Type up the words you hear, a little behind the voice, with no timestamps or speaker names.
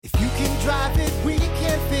drive it, we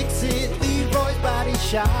can fix it. Leroy's Body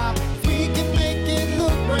Shop. We can make it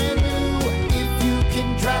look brand new. If you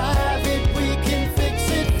can drive it, we can fix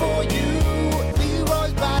it for you.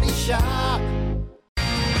 Leroy's Body Shop.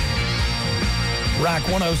 Rock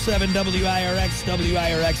 107 WIRX,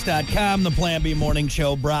 WIRX.com, the Plan B Morning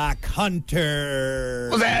Show. Brock Hunter.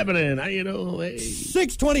 What's happening? How you doing? Hey.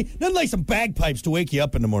 6:20. Nothing like some bagpipes to wake you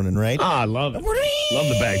up in the morning, right? I love it. Love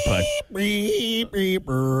the bagpipe.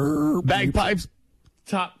 Bagpipes,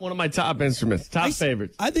 one of my top instruments. Top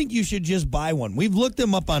favorites. I think you should just buy one. We've looked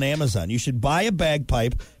them up on Amazon. You should buy a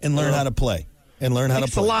bagpipe and learn how to play.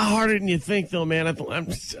 It's a lot harder than you think, though, man. I don't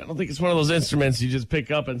think it's one of those instruments you just pick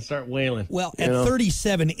up and start wailing. Well, at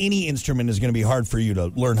 37, any instrument is going to be hard for you to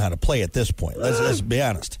learn how to play at this point. Let's be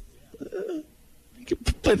honest. You can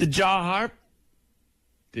play the jaw harp.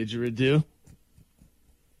 Didgeridoo.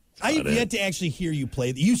 I have yet to actually hear you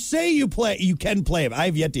play. You say you can play it. I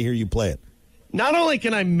have yet to hear you play it. Not only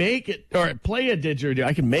can I make it or play a didgeridoo,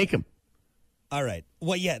 I can make them. All right.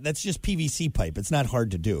 Well, yeah, that's just PVC pipe. It's not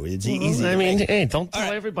hard to do. It's easy. I mean, hey, don't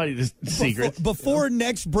tell everybody the secret. Before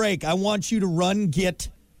next break, I want you to get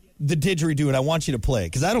the didgeridoo, and I want you to play it,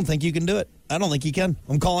 because I don't think you can do it. I don't think you can.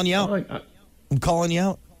 I'm calling you out. I'm calling you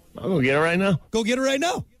out. I'll go get it right now. Go get it right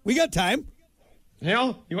now. We got time.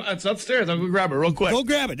 Hell, it's upstairs. I'll go grab it real quick. Go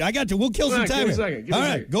grab it. I got to. We'll kill some time. Give me a second. All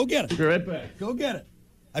right, go get it. Be right back. Go get it.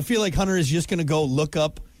 I feel like Hunter is just going to go look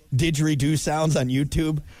up didgeridoo sounds on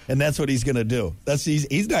YouTube, and that's what he's going to do.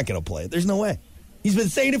 He's not going to play it. There's no way. He's been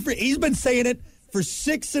saying it for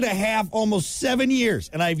 6.5, almost 7 years,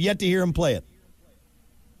 and I've yet to hear him play it.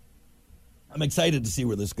 I'm excited to see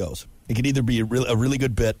where this goes. It could either be a really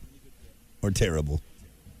good bit or terrible.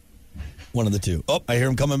 One of the two. Oh, I hear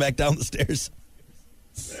him coming back down the stairs.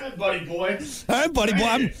 All right, buddy boy. All right, buddy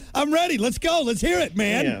boy. I'm ready. Let's go. Let's hear it,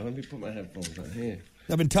 man. Yeah, let me put my headphones on here.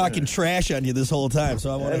 I've been talking trash on you this whole time,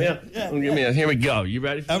 so I want to. Here we go. You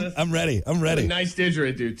ready for this? I'm ready. I'm ready. A nice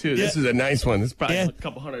didgeridoo, too. This is a nice one. This is probably a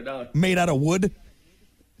couple $100. Made out of wood?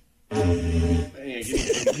 Hang on,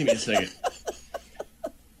 give me a second.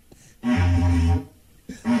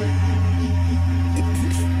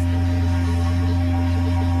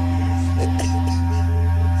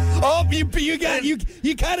 Oh,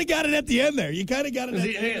 you kind of got it at the end there. You kind of got it at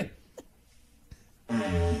the end.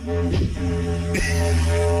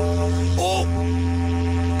 Oh.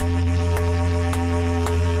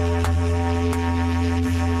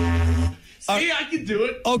 See, I can do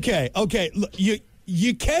it. Okay. Look,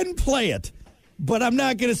 you can play it, but I'm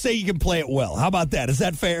not going to say you can play it well. How about that? Is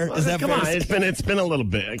that fair? Is that Come fair? on, it's been a little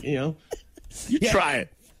bit, You try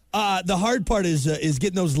it. The hard part is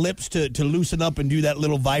getting those lips to loosen up and do that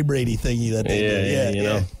little vibrating thingy that they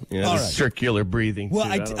do. Yeah, circular breathing. Well,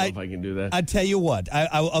 I don't know if I can do that. I tell you what,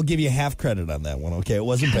 I'll give you half credit on that one. Okay, it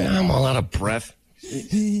wasn't bad. I'm all out of breath.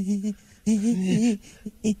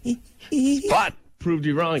 But proved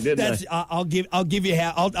you wrong, didn't I? I'll give you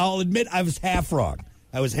half. I'll admit I was half wrong.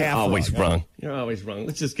 Always wrong. You're always wrong.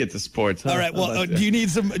 Let's just get to sports. Huh? All right. Well, do you need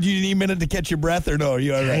a minute to catch your breath, or no? Are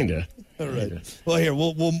you all right? Kinda. All right. Well, here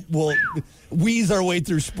we'll wheeze our way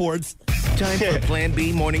through sports. Time for Plan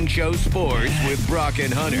B Morning Show Sports with Brock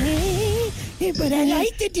and Hunter. But I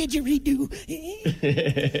like the didgeridoo.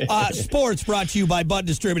 Sports brought to you by Bud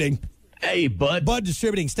Distributing. Hey, Bud. Bud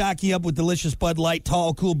Distributing, stocking you up with delicious Bud Light,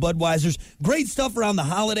 tall, cool Budweisers. Great stuff around the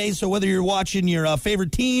holidays, so whether you're watching your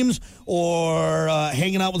favorite teams or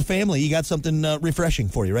hanging out with family, you got something refreshing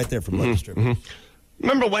for you right there from Bud Distributing.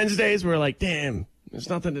 Remember Wednesdays, we were like, damn, there's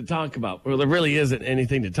nothing to talk about. Well, there really isn't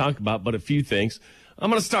anything to talk about, but a few things. I'm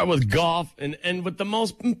going to start with golf and end with the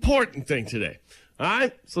most important thing today. All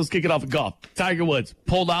right? So let's kick it off with golf. Tiger Woods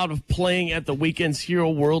pulled out of playing at the weekend's Hero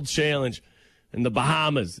World Challenge in the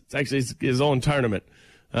Bahamas. It's actually his own tournament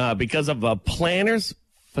because of plantar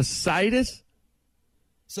fasciitis.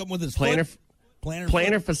 Something with his plantar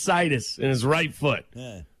foot? fasciitis in his right foot.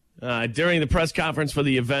 Yeah. During the press conference for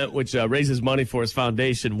the event, which raises money for his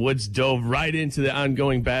foundation, Woods dove right into the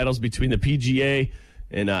ongoing battles between the PGA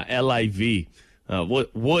and LIV.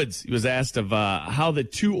 Woods, he was asked of how the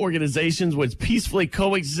two organizations would peacefully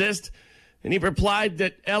coexist, and he replied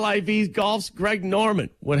that LIV Golf's Greg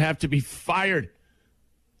Norman would have to be fired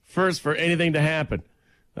first for anything to happen.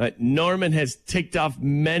 Norman has ticked off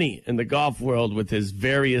many in the golf world with his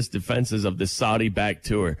various defenses of the Saudi-backed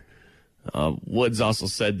tour. Woods also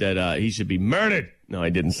said that he should be murdered. No, I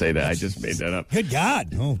didn't say that. I just made that up. Good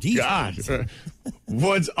God. Oh, geez. God.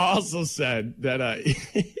 Woods also said that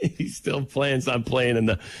he still plans on playing in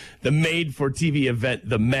the made-for-TV event,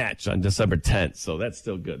 The Match, on December 10th. So that's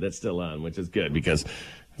still good. That's still on, which is good because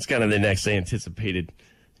it's kind of the next anticipated,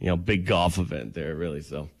 big golf event there, really.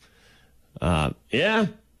 So Yeah.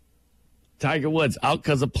 Tiger Woods out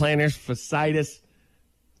because of plantar fasciitis,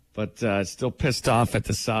 but still pissed off at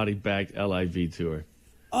the Saudi-backed LIV tour.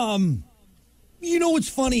 You know what's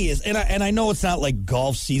funny is, and I know it's not like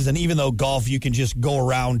golf season, even though golf you can just go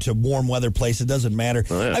around to warm weather places, it doesn't matter.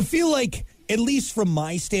 Oh, yeah. I feel like, at least from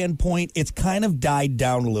my standpoint, it's kind of died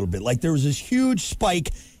down a little bit. Like there was this huge spike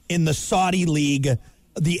in the Saudi league,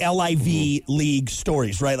 the LIV league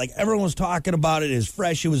stories, right? Like everyone was talking about it, it was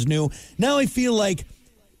fresh, it was new. Now I feel like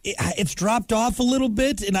it's dropped off a little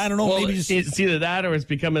bit, and I don't know, Well, maybe just... it's either that or it's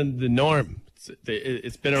becoming the norm.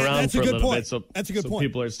 It's been around That's a for a good little point. bit, so That's a good point.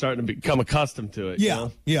 people are starting to become accustomed to it. Yeah, you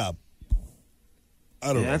know? yeah.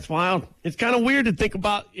 I don't know. That's wild. It's kind of weird to think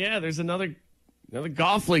about. Yeah, there's another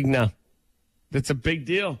golf league now. That's a big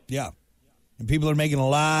deal. Yeah. And people are making a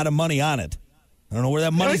lot of money on it. I don't know where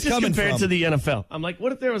that money's just coming compared from. to the NFL. I'm like,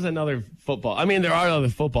 what if there was another football? I mean, there are other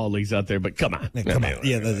football leagues out there, but come on. Yeah, come on.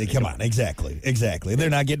 Yeah, come on. Exactly. They're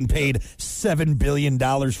not getting paid $7 billion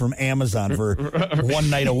from Amazon for one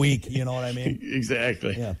night a week. You know what I mean?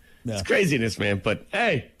 Exactly. Yeah. It's craziness, man. But,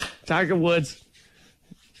 hey, Tiger Woods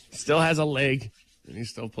still has a leg, and he's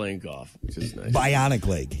still playing golf, which is nice. Bionic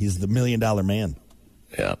leg. He's the $1 million man.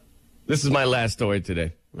 Yeah. This is my last story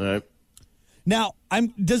today. All right. Now,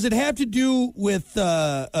 does it have to do with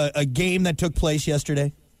a game that took place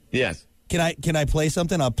yesterday? Yes. Can I play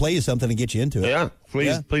something? I'll play you something and get you into it. Yeah.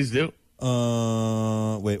 Please do.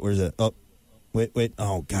 Wait, where's it? Oh, wait.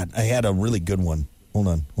 Oh, God. I had a really good one. Hold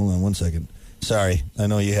on 1 second. Sorry. I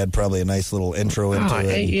know you had probably a nice little intro into it.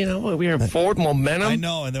 Hey, you know what? We had forward momentum. I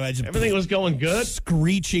know. And then I just everything was going good.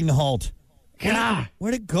 Screeching halt. God.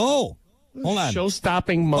 Where'd it go? Hold on.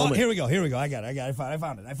 Show-stopping Oh, moment. here we go. I got it. I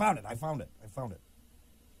found it.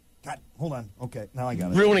 God, hold on. Okay, now I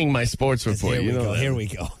got it. Ruining my sports report. Here we go. That. Here we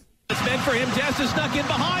go. It's meant for him. Dest is snuck in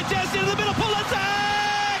behind. Dest into the middle.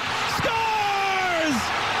 Pulisic scores!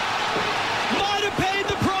 Might have paid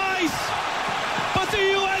the price, but the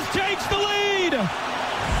U.S. takes the lead.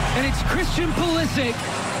 And it's Christian Pulisic.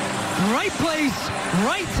 Right place,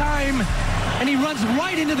 right time. And he runs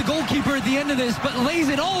right into the goalkeeper at the end of this, but lays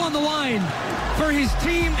it all on the line for his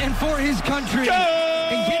team and for his country. Go!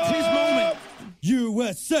 And gets his moment.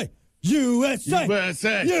 USA! They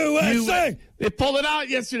pulled it out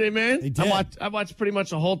yesterday, man. They did. I watched pretty much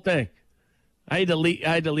the whole thing. I had to leave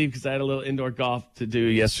because I had a little indoor golf to do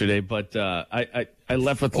yesterday, but I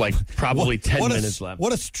left with probably 10 minutes left.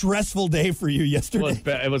 What a stressful day for you yesterday.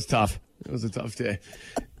 It was tough. It was a tough day.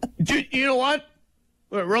 Dude, you know what?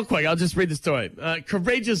 Real quick, I'll just read the story.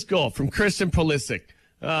 Courageous goal from Christian Pulisic.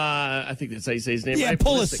 I think that's how you say his name. Yeah, right?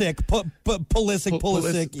 Pulisic.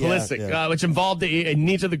 Pulisic, Yeah. Which involved a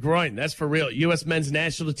knee to the groin. That's for real. U.S. men's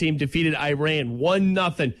national team defeated Iran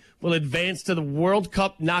 1-0. Will advance to the World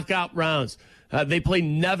Cup knockout rounds. They play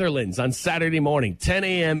Netherlands on Saturday morning, 10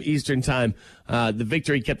 a.m. Eastern time. The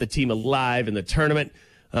victory kept the team alive in the tournament.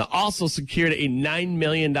 Also secured a $9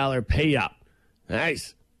 million payout.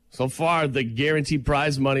 Nice. So far, the guaranteed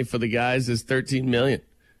prize money for the guys is $13 million.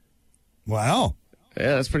 Wow.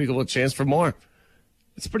 Yeah, that's pretty cool. A chance for more.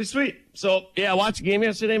 It's pretty sweet. So, yeah, I watched the game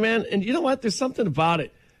yesterday, man. And you know what? There's something about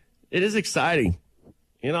it. It is exciting.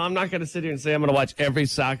 You know, I'm not going to sit here and say I'm going to watch every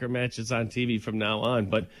soccer match that's on TV from now on.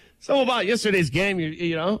 But something about yesterday's game,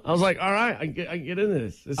 you know, I was like, all right, I can get into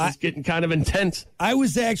this. This is getting kind of intense. I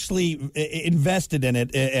was actually invested in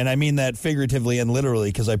it, and I mean that figuratively and literally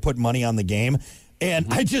because I put money on the game. And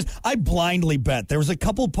I blindly bet. There was a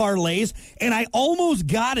couple parlays, and I almost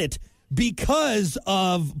got it because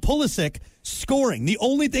of Pulisic scoring. The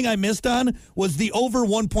only thing I missed on was the over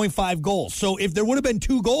 1.5 goals. So if there would have been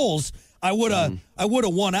 2 goals, I would have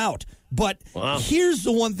won out. But Here's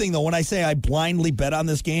the one thing, though. When I say I blindly bet on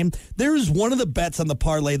this game, there is one of the bets on the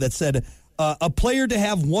parlay that said a player to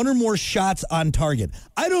have 1 or more shots on target.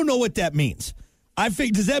 I don't know what that means. I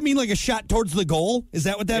think, does that mean like a shot towards the goal? Is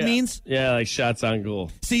that what that means? Yeah, like shots on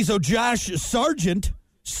goal. See, so Josh Sargent,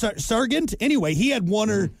 anyway, he had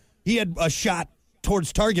he had a shot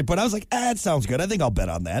towards target, but I was like, that sounds good. I think I'll bet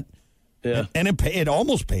on that. Yeah. And it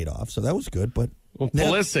almost paid off, so that was good. But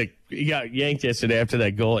Pulisic, he got yanked yesterday after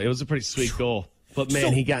that goal. It was a pretty sweet goal. But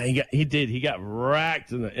man, he got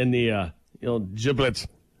racked in the giblets.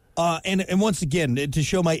 And once again, to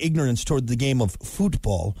show my ignorance toward the game of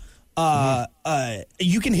football,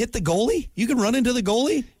 you can hit the goalie? You can run into the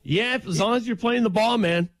goalie? Yeah, as long as you're playing the ball,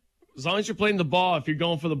 man. As long as you're playing the ball, if you're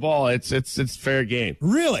going for the ball, it's fair game.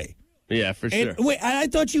 Really? Yeah, for sure. And, wait, I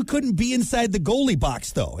thought you couldn't be inside the goalie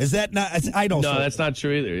box, though. Is that not? I don't know. No, that's not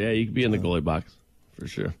true either. Yeah, you can be in the goalie box, for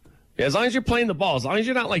sure. Yeah, as long as you're playing the ball, as long as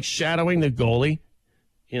you're not, like, shadowing the goalie,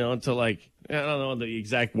 to, like, I don't know the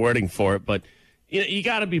exact wording for it, but, you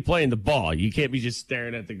got to be playing the ball. You can't be just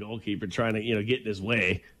staring at the goalkeeper trying to, get in his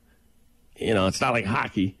way. It's not like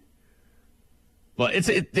hockey. But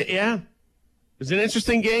it was an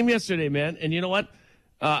interesting game yesterday, man. And you know what?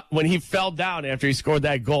 When he fell down after he scored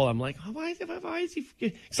that goal, I'm like, why is he?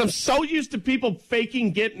 Because I'm so used to people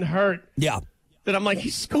faking getting hurt. Yeah. That I'm like, he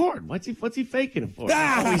scored. What's he faking it for?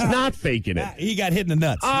 Oh, he's not faking it. He got hit in the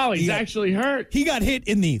nuts. Oh, he's actually hurt. He got hit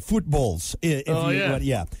in the footballs.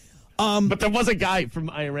 Yeah. But there was a guy from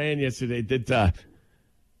Iran yesterday that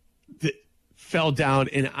fell down,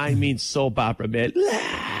 and I mean soap opera, man.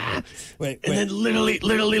 Wait. And then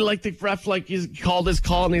literally, like the ref, like he called his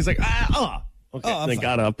call, and he's like, okay. And then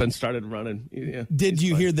got up and started running. Yeah, Did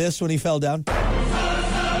you hear this when he fell down?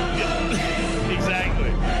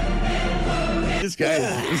 Exactly. This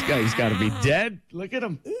guy's got to be dead. Look at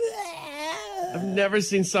him. I've never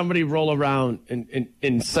seen somebody roll around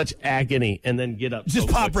in such agony and then get up. Just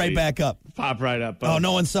so pop quickly. right back up. Pop right up. Oh,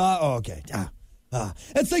 no one saw? Oh, okay.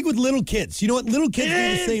 It's like with little kids. You know what? Little kids do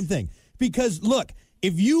the same thing. Because, look,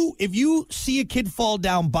 if you see a kid fall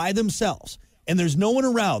down by themselves and there's no one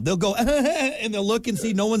around, they'll go, and they'll look and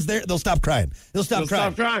see no one's there. They'll stop crying. They'll stop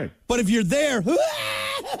crying. But if you're there,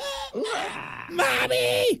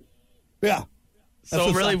 Mommy! Yeah.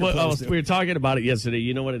 So really, we were talking about it yesterday.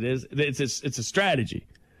 You know what it is? It's a strategy.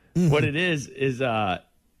 Mm-hmm. What it is it's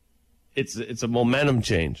a momentum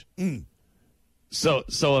change. Mm. So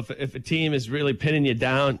if a team is really pinning you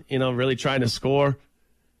down, really trying to score,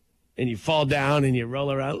 and you fall down and you roll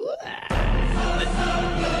around,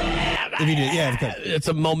 it's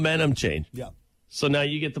a momentum change. Yeah. So now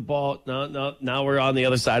you get the ball. No. Now we're on the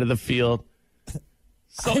other side of the field.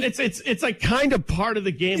 So it's like kind of part of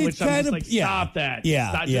the game, which I'm just like, stop that.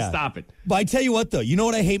 Yeah. Just stop it. But I tell you what, though, you know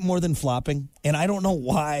what I hate more than flopping? And I don't know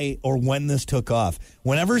why or when this took off.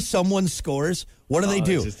 Whenever someone scores, what do they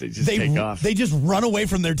do? They just take off. They just run away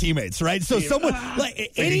from their teammates, right? So someone like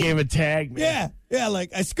it's like a game of tag, man. Yeah,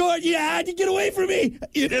 like I scored. Yeah, get away from me.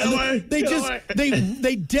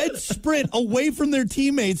 They dead sprint away from their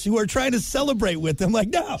teammates who are trying to celebrate with them. Like,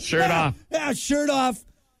 no, shirt off. Yeah, shirt off.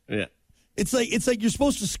 Yeah. It's like you're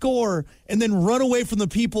supposed to score and then run away from the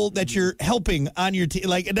people that you're helping on your team.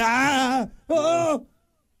 Like, One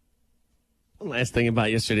last thing about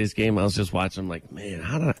yesterday's game, I was just watching. I'm like,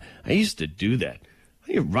 man, I used to do that.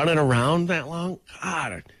 Are you running around that long?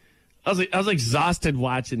 God, I was exhausted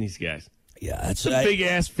watching these guys. Yeah, it's a big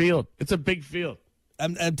ass field. It's a big field.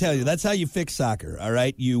 I'm telling you, that's how you fix soccer. All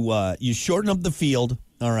right, you shorten up the field.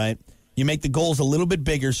 All right. You make the goals a little bit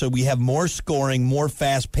bigger so we have more scoring, more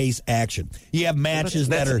fast-paced action. You have matches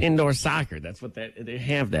that's that are indoor soccer. That's what they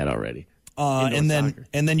have that already. And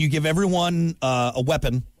then you give everyone a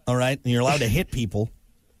weapon, all right? And you're allowed to hit people,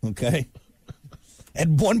 okay? At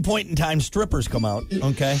one point in time, strippers come out,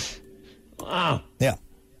 okay? Wow. Yeah,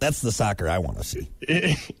 that's the soccer I want to see.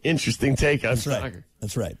 Interesting take on soccer. Right.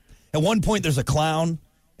 That's right. At one point, there's a clown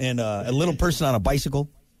and a little person on a bicycle.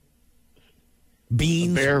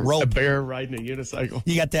 Beans, rope. A bear riding a unicycle.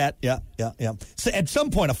 You got that? Yeah. So at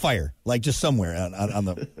some point, a fire, like just somewhere out on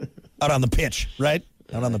the pitch, right?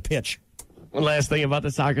 Out on the pitch. One last thing about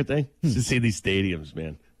the soccer thing is to see these stadiums,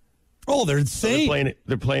 man. Oh, they're insane. So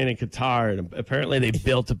they're playing in Qatar, and apparently they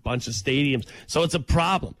built a bunch of stadiums. So it's a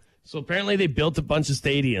problem. So apparently they built a bunch of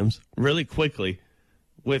stadiums really quickly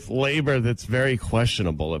with labor that's very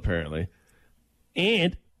questionable, apparently.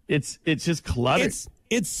 And it's just cluttered.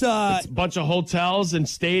 It's a bunch of hotels and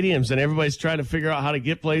stadiums, and everybody's trying to figure out how to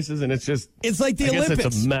get places, and it's like the Olympics.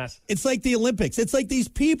 It's a mess. It's like the Olympics. It's like these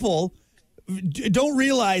people don't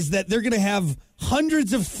realize that they're going to have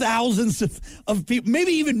hundreds of thousands of people,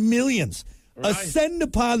 maybe even millions, ascend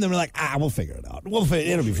upon them. And like, we'll figure it out.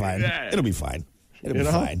 It'll be fine. Yeah. It'll be fine. It'll be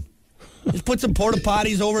fine. Just put some porta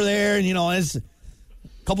potties over there, and it's a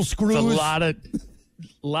couple screws. It's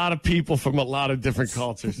a lot of people from a lot of different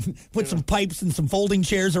cultures. Put some pipes and some folding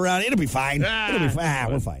chairs around. It'll be fine. It'll be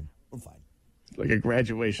fine. We're fine. Like a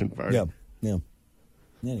graduation party. Yeah.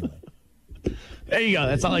 Anyway. There you go.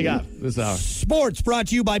 That's all I got this hour. Sports brought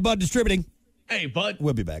to you by Bud Distributing. Hey, Bud.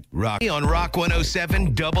 We'll be back. Rock on Rock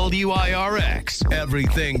 107 WIRX.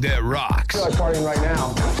 Everything that rocks. I feel like partying right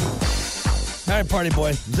now. All right, party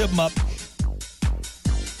boy. Zip them up.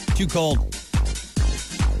 Too cold.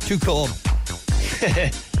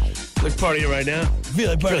 Look, partying right now.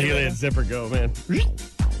 Feel like partying Look at that zipper go, man.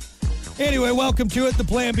 Anyway, welcome to it, the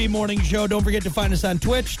Plan B Morning Show. Don't forget to find us on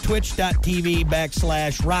Twitch,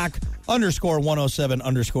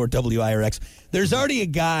 twitch.tv/rock_107_WIRX. There's already a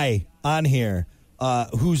guy on here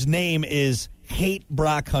whose name is Hate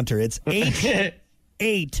Brock Hunter. It's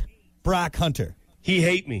H8 Brock Hunter. He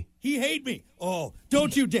hate me. He hate me. Oh,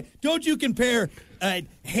 don't you compare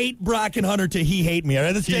hate Brock and Hunter to he hate me. All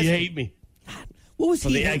right, He hate me. What was For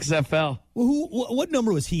he? the XFL. Well, what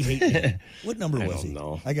number was he hate me? What number was he?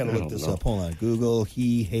 know. I got to I look don't this know. up. Hold on. Google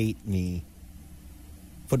he hate me.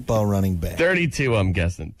 Football running back. 32, I'm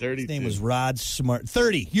guessing. 32. His name was Rod Smart.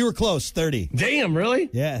 30. You were close. 30. Damn, really?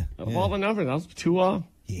 Yeah. Of all the numbers, I was 2 off.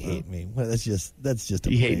 He hate me. Well, that's just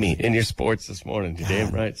He hate me amazing. in your sports this morning. You're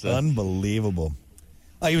damn right, son. Unbelievable.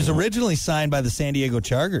 He was originally signed by the San Diego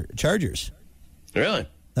Chargers. Really?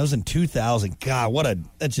 That was in 2000. God,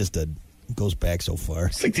 goes back so far.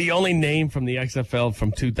 It's like the only name from the XFL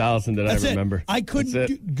from 2000 that That's I remember. it. I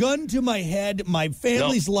couldn't, gun to my head, my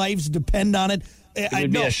family's lives depend on it. It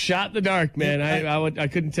would be a shot in the dark, man. I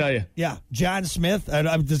couldn't tell you. Yeah, John Smith.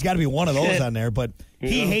 There's got to be one of those on there, but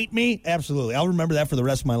he hate me? Absolutely. I'll remember that for the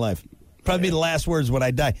rest of my life. Probably be the last words when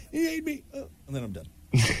I die. He hate me. And then I'm done.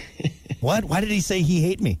 What? Why did he say he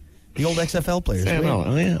hate me? The old XFL players.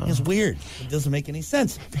 It's weird. It doesn't make any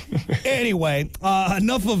sense. Anyway,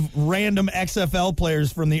 enough of random XFL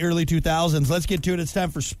players from the early 2000s. Let's get to it. It's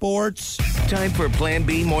time for sports. Time for Plan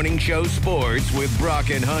B Morning Show Sports with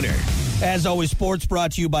Brock and Hunter. As always, sports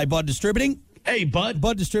brought to you by Bud Distributing. Hey, bud.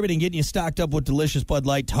 Bud Distributing, getting you stocked up with delicious Bud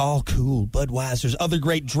Light, Tall, Cool, Budweiser's, other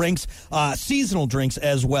great drinks, seasonal drinks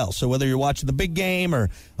as well. So whether you're watching the big game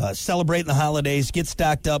or celebrating the holidays, get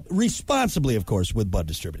stocked up responsibly, of course, with Bud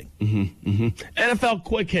Distributing. NFL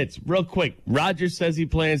quick hits, real quick. Rodgers says he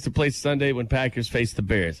plans to play Sunday when Packers face the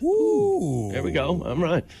Bears. Ooh. There we go. I'm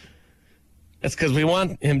right. That's because we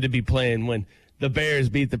want him to be playing when the Bears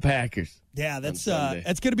beat the Packers. Yeah, that's Sunday.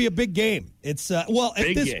 going to be a big game. It's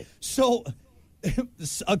Big game. So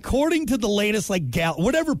according to the latest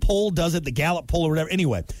whatever poll does it, the Gallup poll or whatever.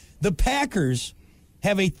 Anyway, the Packers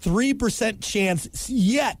have a 3% chance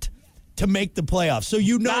yet to make the playoffs. So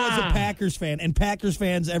as a Packers fan and Packers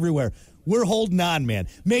fans everywhere, we're holding on, man.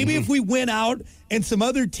 Maybe if we win out and some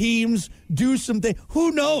other teams do something,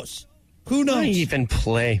 who knows? Who knows? Why even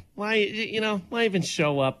play? Why even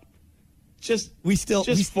show up? Just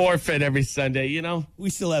forfeit every Sunday, We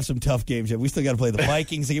still have some tough games yet. We still got to play the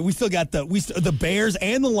Vikings again. We still got the Bears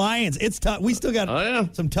and the Lions. It's tough. We still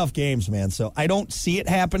got some tough games, man. So I don't see it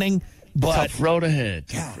happening. But Tough road ahead.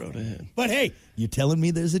 But hey, you telling me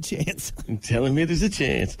there's a chance? I'm telling me there's a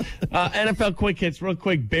chance. NFL quick hits, real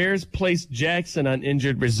quick. Bears placed Jackson on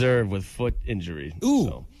injured reserve with foot injury. Ooh.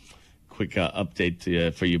 So, quick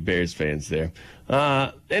update for you Bears fans there.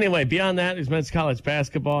 Anyway, beyond that, there's men's college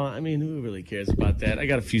basketball. I mean, who really cares about that? I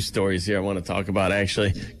got a few stories here I want to talk about,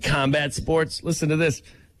 actually. Combat sports. Listen to this.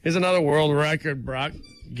 Here's another world record, Brock.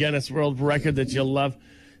 Guinness World Record that you'll love.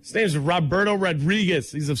 His name's Roberto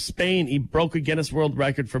Rodriguez. He's of Spain. He broke a Guinness World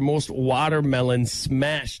Record for most watermelons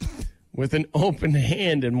smashed with an open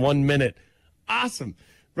hand in 1 minute. Awesome.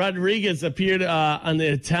 Rodriguez appeared on the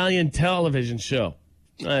Italian television show.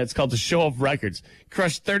 It's called The Show of Records.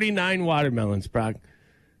 Crushed 39 watermelons, Brock.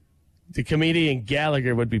 The comedian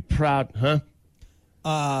Gallagher would be proud, huh?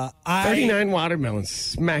 39 watermelons,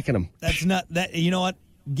 smacking them. That's not that. You know what?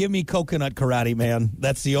 Give me coconut karate, man.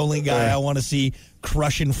 That's the only guy I want to see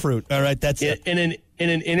crushing fruit. All right, that's it. In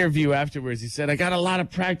an interview afterwards, he said, "I got a lot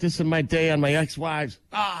of practice in my day on my ex-wives."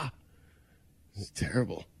 It's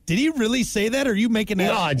terrible. Did he really say that, or are you making that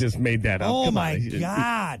No, up? I just made that up. Oh, Come my on.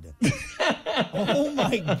 God. Oh,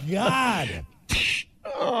 my God.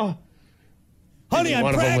 Honey, I'm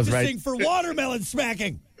one of them was practicing right. for watermelon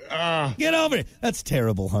smacking. Get over it. That's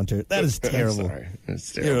terrible, Hunter. That is terrible. Sorry.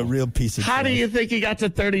 That's You're terrible. a real piece of How do trash. you think he got to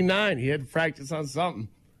 39? He had to practice on something.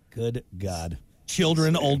 Good God.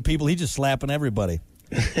 Children, old people, he's just slapping everybody.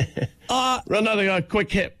 Another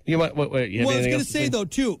quick hit. You might. What, you have Well, I was anything going to else say, though,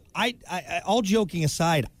 too, I all joking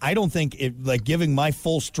aside, I don't think giving my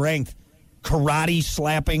full strength, karate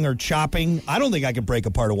slapping or chopping, I don't think I could break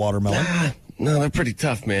apart a watermelon. No, they're pretty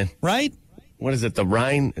tough, man. Right? What is it? The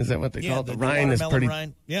rind? Is that what they call it? The rind is watermelon pretty.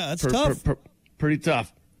 rind. Yeah, that's tough. Pretty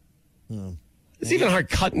tough. It's even hard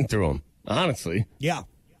cutting through them. Honestly. Yeah.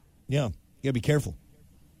 You got to be careful.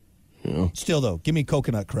 Yeah. Still, though, give me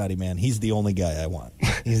coconut karate, man. He's the only guy I want.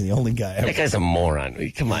 He's the only guy I That want. guy's a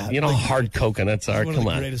moron. Come on. You know how hard coconuts are? One Come of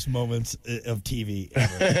the on. greatest moments of TV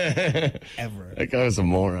ever. Ever. That guy was a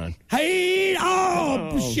moron. Hey!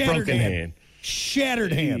 Oh! Shattered broken hand. hand.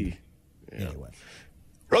 Shattered hand. Yeah. Anyway.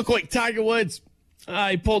 Real quick, Tiger Woods.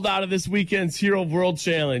 He pulled out of this weekend's Hero World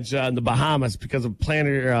Challenge in the Bahamas because of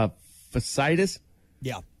plantar fasciitis.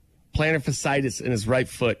 Yeah. Plantar fasciitis in his right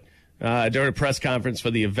foot. During a press conference for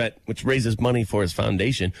the event, which raises money for his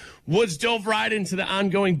foundation, Woods dove right into the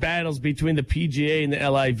ongoing battles between the PGA and the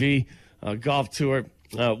LIV golf tour.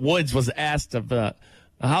 Woods was asked of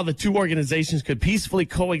how the two organizations could peacefully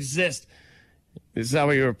coexist. This is how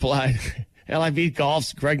he replied. LIV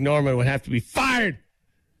Golf's Greg Norman would have to be fired.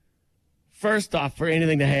 First off, for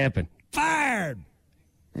anything to happen. Fired.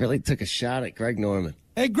 Really took a shot at Greg Norman.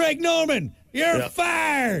 Hey, Greg Norman, you're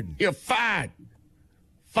fired. You're fired.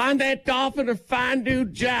 Find that Dolphin or find new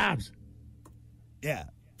jobs. Yeah,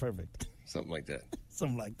 perfect. Something like that.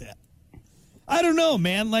 Something like that. I don't know,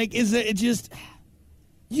 man. Like, is it just,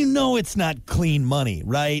 it's not clean money,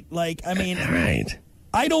 right? Like, I mean, Right.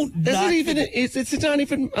 I don't. It's not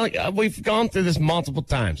even, like, we've gone through this multiple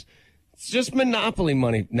times. It's just monopoly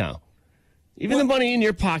money now. Even the money in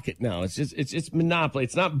your pocket now, it's monopoly.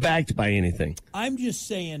 It's not backed by anything. I'm just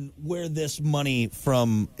saying where this money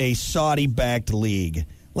from a Saudi-backed league,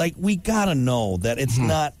 like, we got to know that it's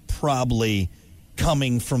not probably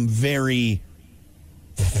coming from very,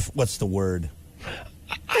 what's the word?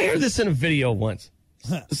 I heard this in a video once.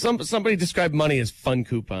 Somebody described money as fun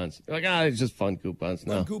coupons. They're like, it's just fun coupons.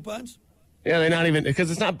 No. Fun coupons? Yeah, they're not even,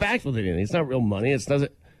 because it's not backed with anything. It's not real money. It's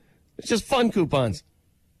just fun coupons.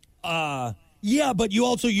 Yeah, but you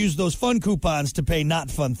also use those fun coupons to pay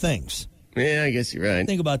not fun things. Yeah, I guess you're right.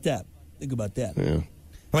 Think about that. Yeah.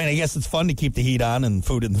 I mean, I guess it's fun to keep the heat on and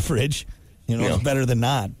food in the fridge. Yeah. It's better than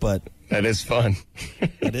not, but That is fun.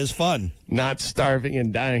 it is fun. Not starving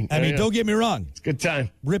and dying. I mean, don't get me wrong. It's a good time.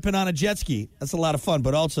 Ripping on a jet ski, that's a lot of fun,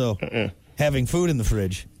 but also having food in the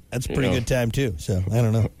fridge, that's a pretty good time, too. So, I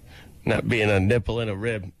don't know. Not being a nipple in a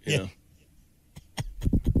rib. You know.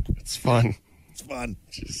 It's fun. It's fun.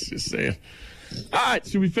 Just saying. All right,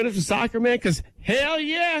 should we finish with soccer, man? Because hell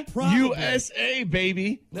yeah, Probably. USA,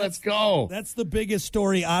 baby. Let's go. That's the biggest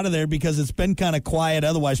story out of there because it's been kind of quiet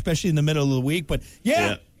otherwise, especially in the middle of the week. But,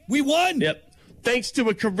 we won. Yep. Thanks to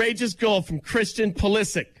a courageous goal from Christian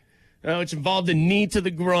Pulisic, which involved a knee to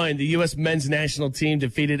the groin, the U.S. men's national team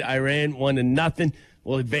defeated Iran 1-0.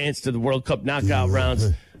 Will advance to the World Cup knockout rounds.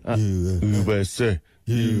 USA.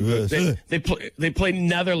 They play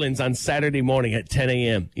Netherlands on Saturday morning at 10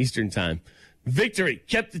 a.m. Eastern time. Victory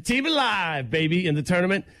kept the team alive, baby, in the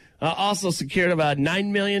tournament. Also secured about a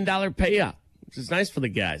 $9 million payout, which is nice for the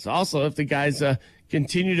guys. Also, if the guys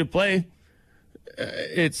continue to play,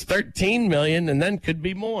 it's $13 million, and then could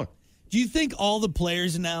be more. Do you think all the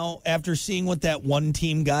players now, after seeing what that one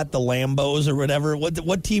team got, the Lambos or whatever,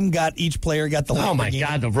 what team got, each player got the Lamborghini? Oh, my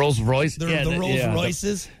God, the Rolls Royce. The Rolls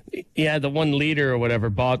Royces? The one leader or whatever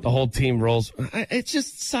bought the whole team Rolls. It's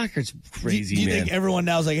just, soccer's crazy, do you man. think everyone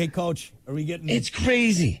now is like, hey, coach, are we getting... It's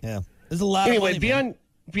crazy. Yeah. There's a lot of money,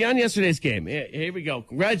 beyond yesterday's game, here we go.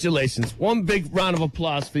 Congratulations. One big round of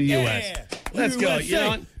applause for the U.S. Let's go. You know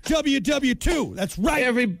what? WW2. That's right.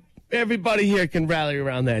 Everybody here can rally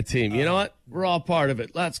around that team. You know what? We're all part of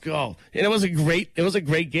it. Let's go. And it was a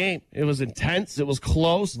great game. It was intense. It was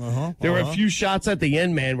close. There were a few shots at the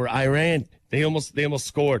end, man, where Iran, they almost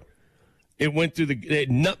scored. It went through they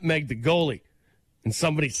nutmegged the goalie, and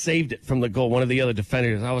somebody saved it from the goal. One of the other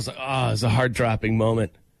defenders. I was like, it was a heart-dropping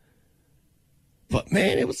moment. But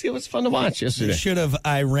man, it was fun to watch yesterday. They should have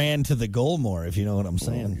Iran to the goal more, if you know what I'm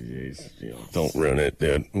saying. Jeez, don't ruin it,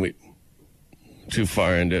 dude. We too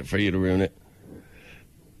far into it for you to ruin it.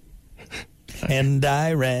 And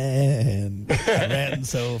I ran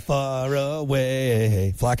so far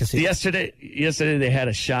away. Flock of seagulls. Yesterday they had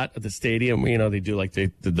a shot at the stadium. You know, they do like the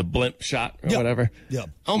blimp shot or whatever. Yep.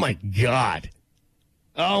 Oh my God,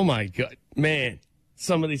 man!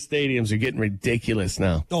 Some of these stadiums are getting ridiculous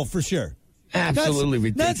now. Oh, for sure. Absolutely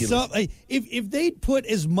ridiculous. If they'd put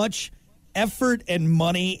as much effort and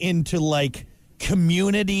money into like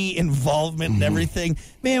community involvement and everything,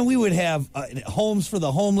 man, we would have homes for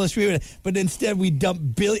the homeless. But instead we dump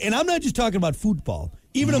billion. And I'm not just talking about football,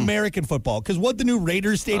 even American football, because what the new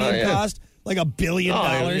Raiders stadium cost, like $1 billion.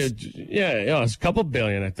 Yeah, it's a couple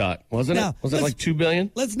billion. I thought, wasn't it? Was it like $2 billion?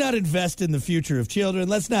 Let's not invest in the future of children.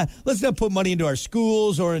 Let's not put money into our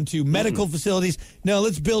schools or into medical facilities. No,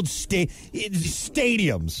 let's build stadiums.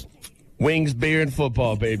 Wings, beer, and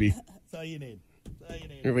football, baby. That's all you need.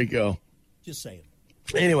 Here we go. Just saying.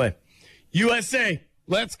 Anyway, USA,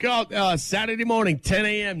 let's go. Saturday morning, 10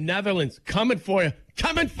 a.m., Netherlands, coming for you.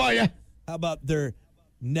 Coming for you. How about their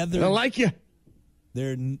I like you.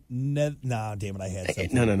 No, damn it, I had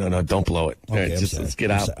something. No, don't blow it. Okay, All right, let's get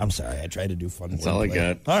out. I'm sorry, I tried to do fun. That's all I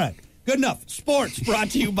got. All right, good enough. Sports brought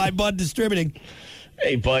to you by Bud Distributing.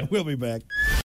 Hey, Bud. We'll be back.